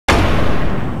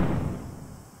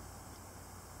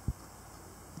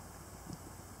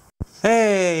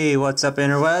Hey, what's up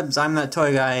interwebs? I'm that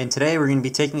toy guy, and today we're going to be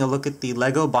taking a look at the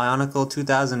LEGO Bionicle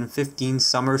 2015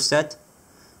 Summer Set,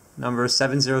 number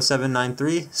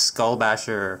 70793, Skull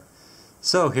Basher.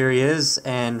 So here he is,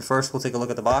 and first we'll take a look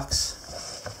at the box.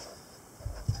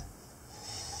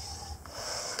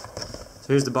 So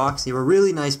here's the box. You have a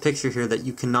really nice picture here that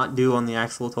you cannot do on the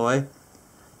actual toy,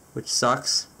 which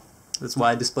sucks. That's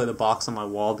why I display the box on my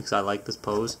wall, because I like this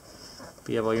pose. But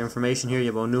you have all your information here. You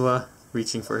have Onua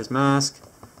reaching for his mask.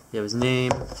 You have his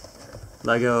name,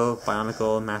 LEGO,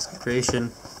 Bionicle, mask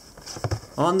creation.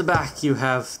 On the back you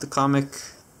have the comic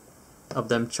of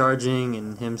them charging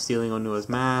and him stealing Onua's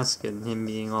mask and him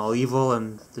being all evil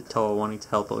and the Toa wanting to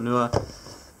help Onua.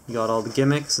 You got all the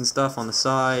gimmicks and stuff on the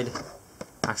side,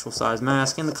 actual size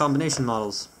mask, and the combination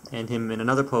models, and him in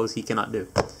another pose he cannot do.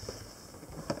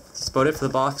 That's about it for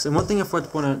the box. And one thing I forgot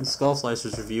to point out in Skull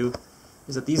Slicer's review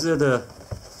is that these are the...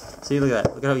 See, look at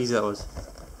that. Look at how easy that was.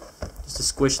 Just to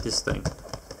squish this thing.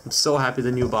 I'm so happy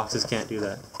the new boxes can't do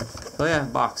that. So yeah,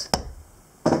 box.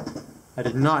 I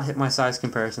did not hit my size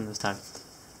comparison this time.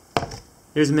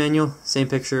 Here's the manual. Same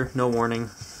picture. No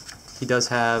warning. He does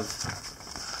have...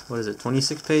 What is it?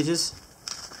 26 pages?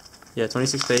 Yeah,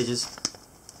 26 pages.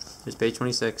 Here's page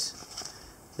 26.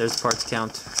 There's the parts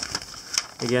count.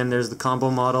 Again, there's the combo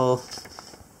model.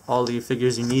 All the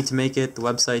figures you need to make it, the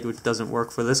website, which doesn't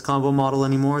work for this combo model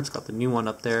anymore. It's got the new one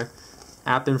up there.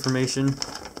 App information,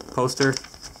 poster,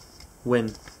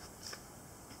 win.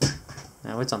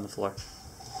 Now it's on the floor.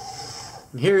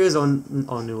 And here is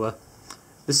Onua.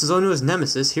 This is Onua's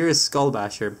nemesis. Here is Skull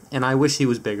Basher, and I wish he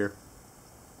was bigger.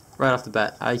 Right off the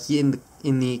bat,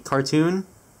 in the cartoon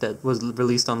that was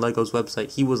released on LEGO's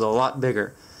website, he was a lot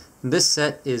bigger. And this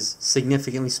set is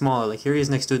significantly smaller. Like here he is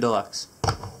next to a deluxe.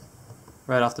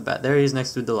 Right off the bat. There he is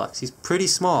next to a deluxe. He's pretty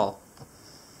small.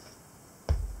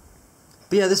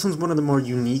 But yeah, this one's one of the more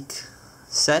unique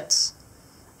sets.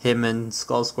 Him and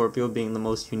Skull Scorpio being the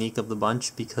most unique of the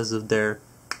bunch because of their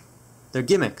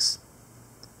gimmicks.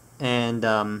 And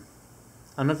I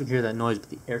don't know if you can hear that noise, but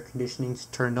the air conditioning's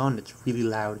turned on. It's really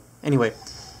loud. Anyway,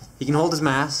 he can hold his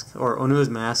mask, or Onua's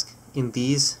mask, in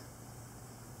these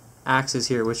axes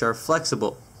here, which are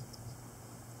flexible.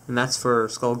 And that's for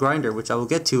Skull Grinder, which I will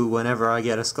get to whenever I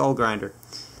get a Skull Grinder.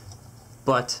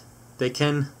 But they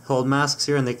can hold masks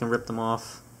here and they can rip them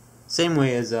off. Same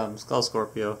way as Skull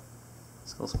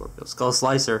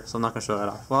Slicer, so I'm not going to show that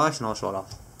off. Well, actually, no, I'll show it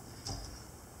off.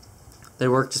 They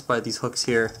work just by these hooks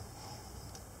here,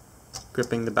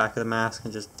 gripping the back of the mask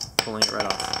and just pulling it right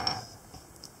off.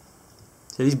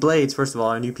 So these blades, first of all,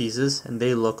 are new pieces, and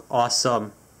they look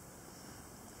awesome.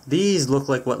 These look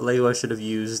like what Leia should have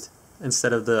used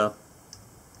instead of the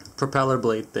propeller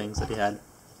blade things that he had.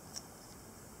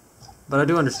 But I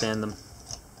do understand them.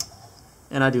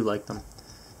 And I do like them.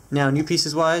 Now, new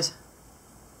pieces wise,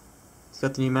 he's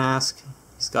got the new mask,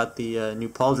 he's got the new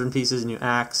pauldron pieces, new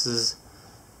axes,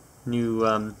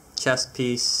 new chest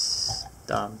piece,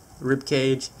 rib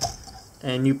cage,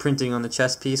 and new printing on the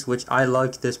chest piece, which I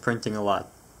like this printing a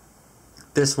lot.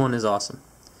 This one is awesome.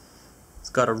 It's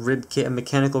got a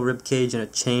mechanical rib cage and a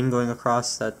chain going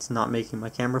across that's not making my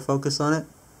camera focus on it.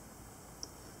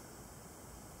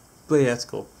 But yeah, it's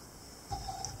cool.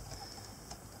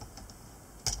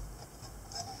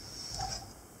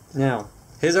 Now,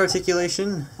 his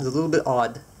articulation is a little bit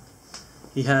odd.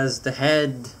 He has the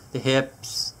head, the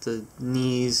hips, the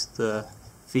knees, the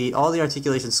feet, all the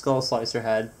articulation Skull Slicer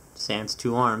had, sans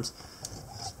 2 arms.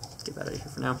 Let's get that out of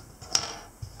here for now.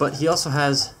 But he also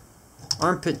has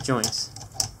armpit joints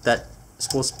that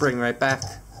will spring right back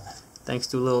thanks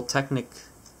to a little Technic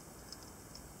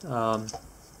thing, I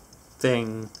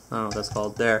don't know what that's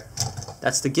called there.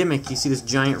 That's the gimmick. You see this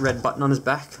giant red button on his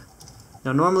back?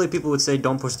 Now normally people would say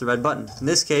don't push the red button. In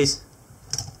this case,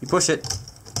 you push it,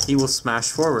 he will smash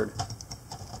forward.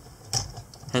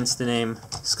 Hence the name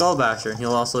Skull Basher.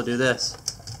 He'll also do this.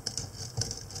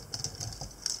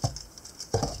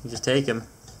 You just take him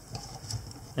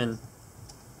and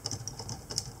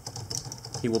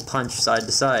he will punch side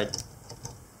to side.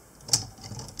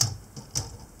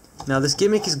 Now this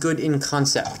gimmick is good in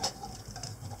concept,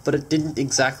 but it didn't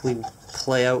exactly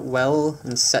play out well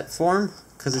in set form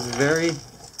because it's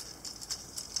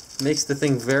makes the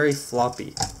thing very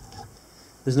floppy.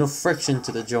 There's no friction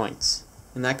to the joints,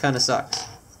 and that kind of sucks.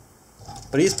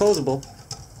 But he's posable.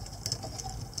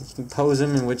 You can pose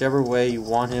him in whichever way you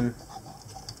want him,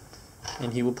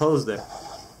 and he will pose there.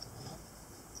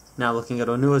 Now looking at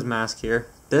Onua's mask here,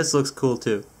 this looks cool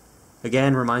too.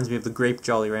 Again, reminds me of the Grape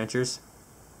Jolly Ranchers,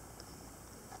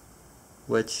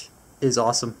 which is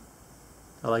awesome.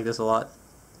 I like this a lot.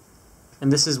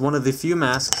 And this is one of the few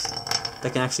masks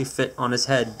that can actually fit on his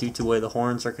head due to the way the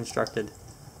horns are constructed.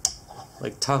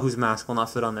 Like Tahu's mask will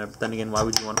not fit on there, but then again, why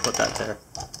would you want to put that there?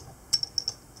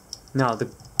 Now,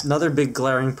 another big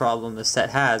glaring problem this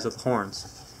set has with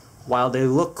horns. While they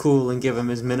look cool and give him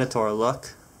his Minotaur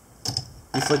look,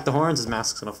 you flick the horns, his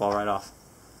mask's going to fall right off.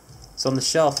 So on the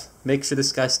shelf, make sure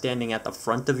this guy's standing at the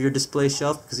front of your display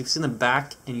shelf, because if he's in the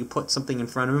back and you put something in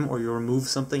front of him, or you remove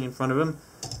something in front of him,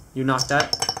 you knock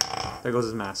that, there goes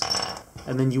his mask.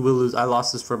 And then you will lose. I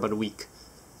lost this for about a week.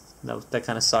 That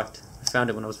kind of sucked. I found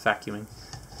it when I was vacuuming.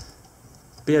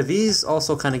 But yeah, these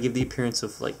also kind of give the appearance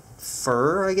of like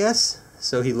fur, I guess.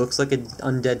 So he looks like an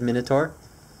undead Minotaur.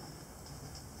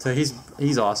 So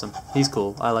he's awesome. He's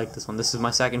cool. I like this one. This is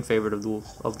my second favorite of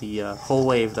the whole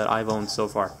wave that I've owned so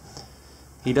far.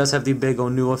 He does have the big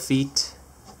Onua feet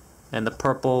and the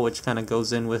purple, which kind of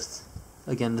goes in with,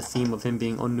 again, the theme of him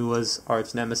being Onua's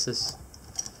arch nemesis.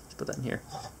 Just put that in here.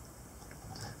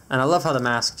 And I love how the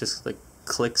mask just like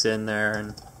clicks in there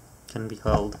and can be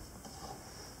held.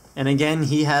 And again,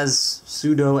 he has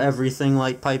pseudo everything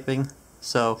light piping,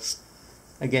 so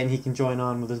again he can join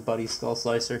on with his buddy Skull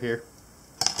Slicer here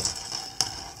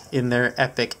in their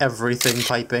epic everything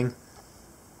piping.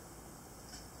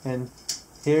 And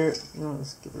here,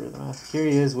 let's get rid of the mask. Here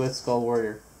he is with Skull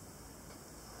Warrior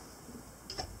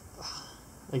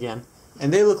again,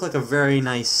 and they look like a very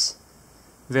nice,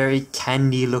 very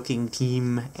candy looking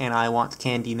team, and I want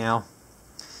candy now.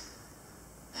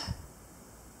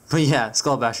 But yeah,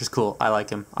 Skull Basher's cool. I like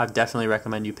him. I definitely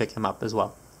recommend you pick him up as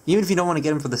well. Even if you don't want to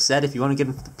get him for the set, if you want to get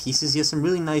him for the pieces, he has some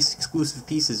really nice exclusive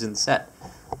pieces in the set.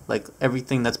 Like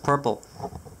everything that's purple,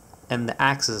 and the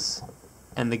axes,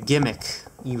 and the gimmick.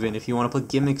 Even if you want to put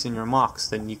gimmicks in your mocks,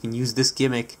 then you can use this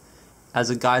gimmick as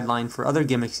a guideline for other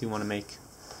gimmicks you want to make.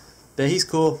 But he's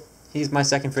cool. He's my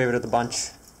second favorite of the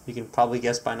bunch. You can probably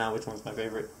guess by now which one's my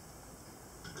favorite.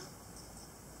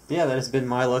 But yeah, that has been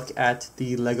my look at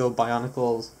the LEGO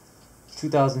Bionicles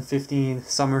 2015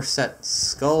 Summer Set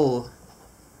Skull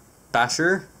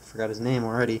Basher. Forgot his name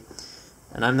already.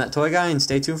 And I'm that toy guy, and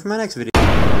stay tuned for my next video.